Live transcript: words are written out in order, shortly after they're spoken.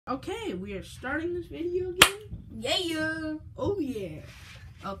Okay, we are starting this video again. Yeah. Oh yeah.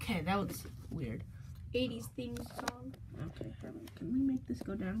 Okay, that was weird. 80s theme song. Okay, can we make this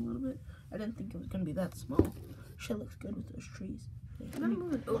go down a little bit? I didn't think it was gonna be that small. Shit looks good with those trees. Let me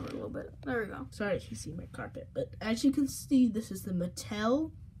move it over a little bit. There we go. Sorry if you see my carpet, but as you can see, this is the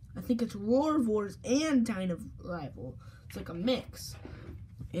Mattel. I think it's Roarvors and Dino Rival. It's like a mix.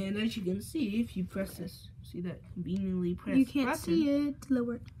 And as you can see, if you press this, see that conveniently pressed You can't button. see it.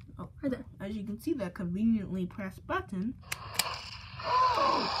 Lower it. Oh, right there. As you can see, that conveniently pressed button.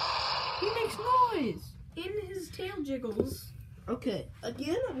 Oh, he makes noise. In his tail jiggles. Okay,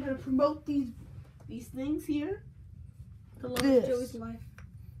 again, I'm gonna promote these things here. The love of Joey's life.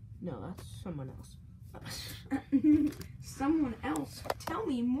 No, that's someone else. Someone else. Tell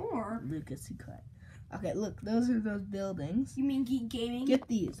me more. Lucas, he cut. Okay, look, those are those buildings. You mean Geek Gaming? Get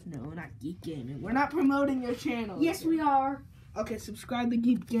these. No, not Geek Gaming. We're not promoting your channel. Yes, we are. Okay, subscribe to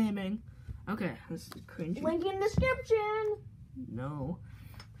Geek Gaming. Okay, this is cringy. Link in description. No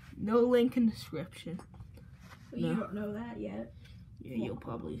link in description. Well, you don't know that yet. Yeah, you'll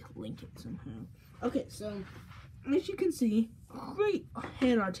probably link it somehow. Okay, so as you can see, great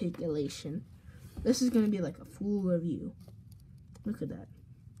head articulation. This is going to be like a full review. Look at that.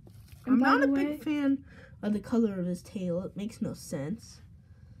 I'm not a big fan of the color of his tail. It makes no sense.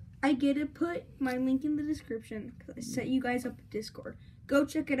 I get to put my link in the description because I set you guys up a Discord. Go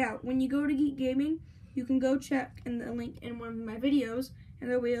check it out. When you go to Geek Gaming, you can go check in the link in one of my videos, and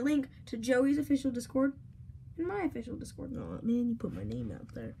there'll be a link to Joey's official Discord and my official Discord. No, man, you put my name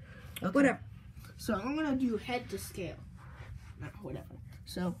out there. Okay. Whatever. So I'm going to do head to scale. No, whatever.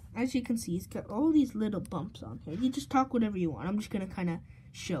 So, as you can see, he's got all these little bumps on here. You just talk whatever you want. I'm just going to kind of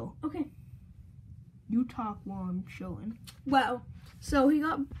show. Okay. You talk while I'm showing. Wow. So he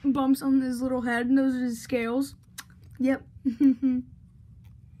got bumps on his little head, and those are his scales. Yep.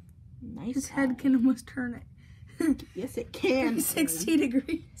 Nice. His head can almost turn it. Yes, it can. 60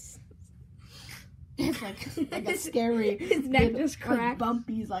 degrees. It's like a scary. His neck just cracked. Like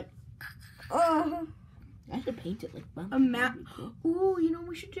bumpy's like. Oh. I should paint it like bumpy. A map. Cool. Ooh, you know what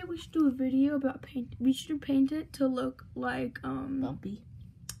we should do? We should do a video about paint. We should paint it to look like Bumpy.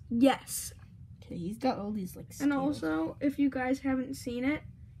 Yes. Okay, he's got all these like. Scales. And also, if you guys haven't seen it,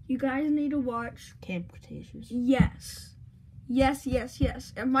 you guys need to watch Camp Cretaceous. Yes.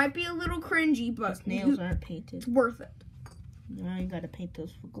 It might be a little cringy, but his nails aren't painted. It's worth it. Now you gotta paint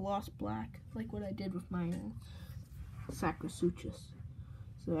those for gloss black, like what I did with my Sacrosuchus.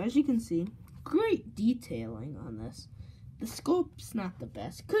 So as you can see, great detailing on this. The scope's not the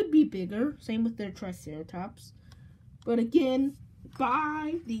best. Could be bigger. Same with their Triceratops. But again,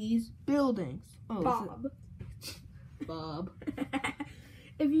 buy these buildings. Oh, Bob.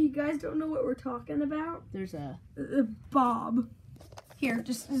 If you guys don't know what we're talking about, There's a Bob. Here,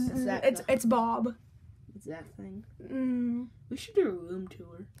 just it's Bob. It's that thing. Mm. We should do a room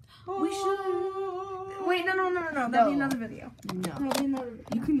tour. We should. Wait, no. That'll be another video. No. That'll be another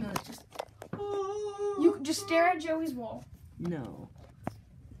video. You can just. You can just stare at Joey's wall. No.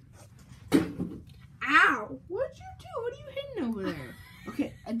 Ow! What'd you do? What are you hitting over there?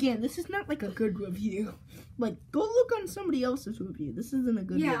 Okay, again, this is not like a good review. Like, go look on somebody else's review. This isn't a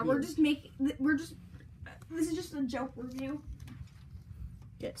good review. Yeah, this is just a joke review.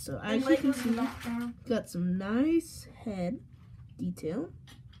 Okay, so as you can see, got some nice head detail.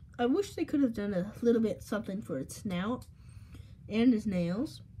 I wish they could have done a little bit something for its snout and his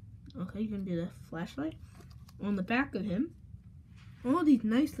nails. Okay, you can do the flashlight on the back of him. All these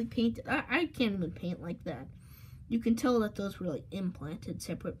nicely painted. I can't even paint like that. You can tell that those were like implanted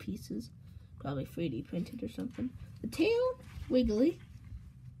separate pieces. Probably 3D printed or something. The tail, wiggly.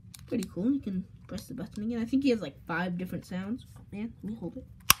 Pretty cool. You can press the button again. I think he has like 5 different sounds. Oh, man, let me hold it.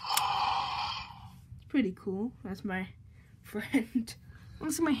 Pretty cool. That's my friend.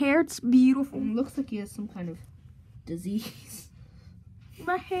 Look at my hair. It's beautiful. It looks like he has some kind of disease.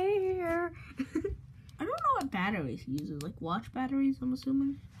 My hair. I don't know what batteries he uses. Like watch batteries, I'm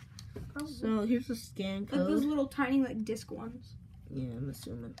assuming. Probably. So here's the scan code. Like those little tiny like disc ones. Yeah, I'm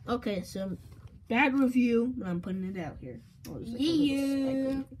assuming. Okay, so bad review, but I'm putting it out here. Oh, there's, like,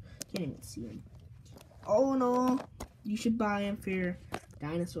 can't even see him. All in all, you should buy him for your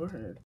dinosaur herd.